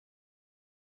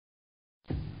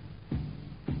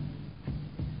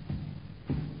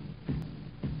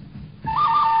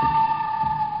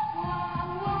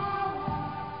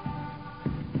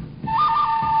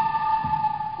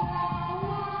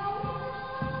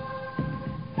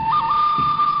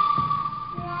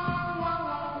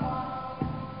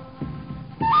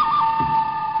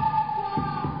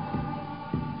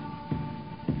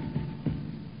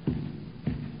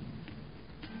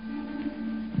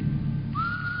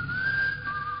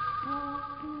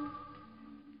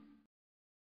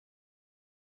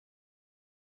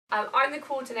I'm the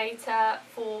coordinator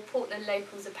for Portland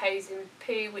Locals Opposing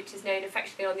Poo, which is known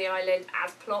affectionately on the island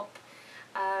as PLOP.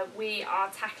 We are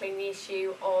tackling the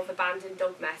issue of abandoned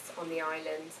dog mess on the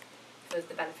island for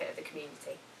the benefit of the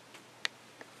community.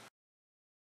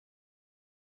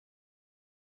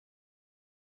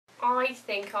 I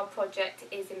think our project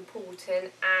is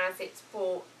important as it's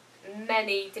brought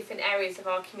many different areas of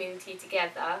our community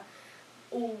together,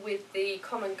 all with the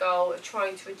common goal of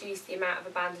trying to reduce the amount of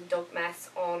abandoned dog mess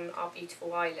on our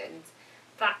beautiful island.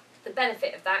 The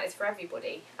benefit of that is for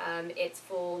everybody. It's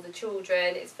for the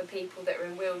children, it's for people that are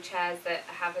in wheelchairs that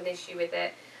have an issue with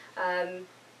it.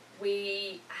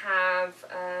 We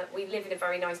live in a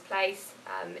very nice place.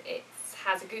 It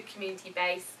has a good community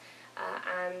base,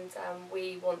 and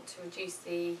we want to reduce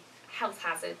the health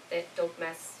hazard that dog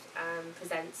mess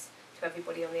presents to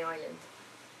everybody on the island.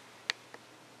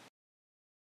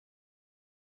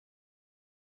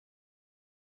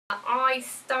 I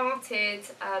started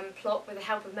PLOP with the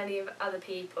help of many other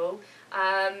people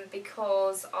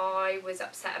because I was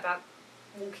upset about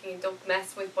walking in dog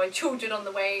mess with my children on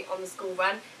the way on the school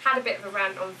run. Had a bit of a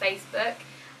rant on Facebook,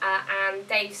 and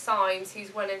Dave Symes,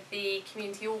 who's one of the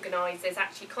community organisers,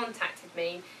 actually contacted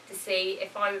me to see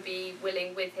if I would be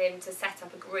willing with him to set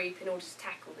up a group in order to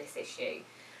tackle this issue.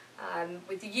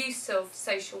 With the use of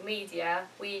social media,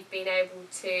 we've been able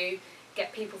to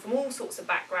get people from all sorts of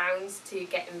backgrounds to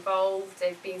get involved. There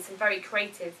have been some very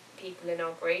creative people in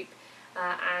our group,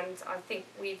 and I think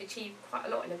we've achieved quite a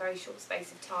lot in a very short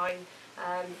space of time,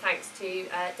 thanks to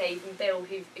Dave and Bill,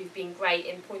 who've been great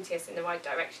in pointing us in the right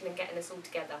direction and getting us all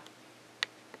together.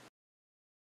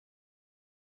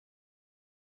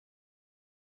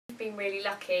 We've been really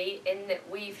lucky in that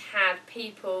we've had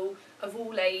people of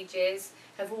all ages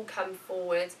have all come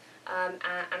forward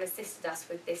and assisted us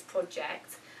with this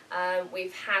project.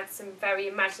 We've had some very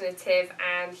imaginative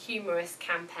and humorous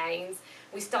campaigns.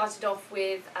 We started off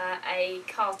with a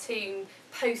cartoon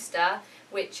poster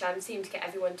which seemed to get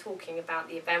everyone talking about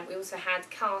the event. We also had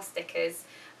car stickers,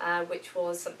 which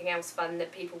was something else fun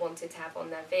that people wanted to have on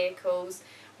their vehicles.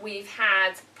 We've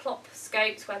had PLOP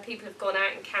scopes where people have gone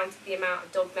out and counted the amount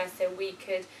of dog mess so we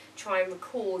could try and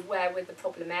record where were the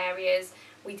problem areas.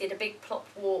 We did a big PLOP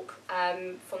walk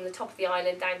from the top of the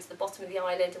island down to the bottom of the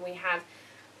island, and we had,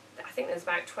 I think there's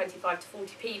about 25 to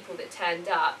 40 people that turned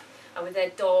up with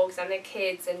their dogs and their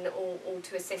kids, and all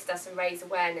to assist us and raise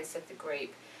awareness of the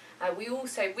group. We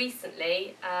also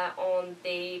recently, on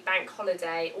the bank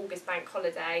holiday, August bank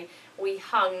holiday, we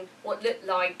hung what looked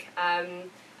like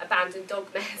abandoned dog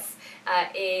mess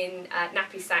in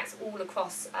nappy sacks all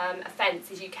across a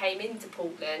fence as you came into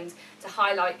Portland to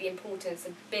highlight the importance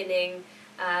of binning,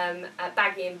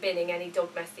 bagging and binning any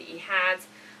dog mess that you had.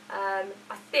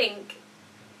 I think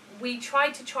we try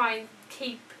and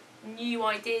keep new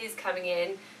ideas coming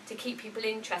in to keep people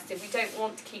interested. We don't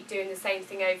want to keep doing the same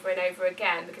thing over and over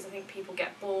again because I think people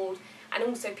get bored, and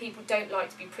also people don't like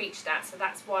to be preached at, so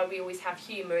that's why we always have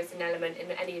humour as an element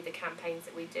in any of the campaigns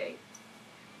that we do.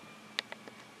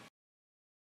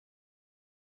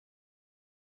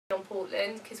 On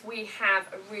Portland, because we have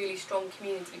a really strong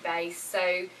community base,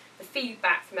 so the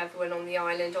feedback from everyone on the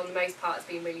island on the most part has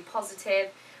been really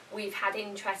positive. We've had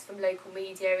interest from local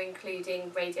media,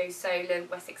 including Radio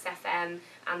Solent, Wessex FM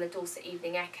and the Dorset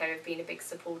Evening Echo have been a big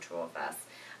supporter of us.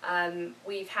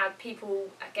 We've had people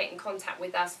get in contact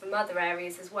with us from other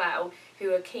areas as well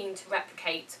who are keen to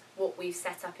replicate what we've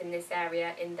set up in this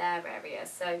area in their area.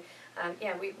 So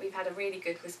yeah, we've had a really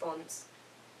good response.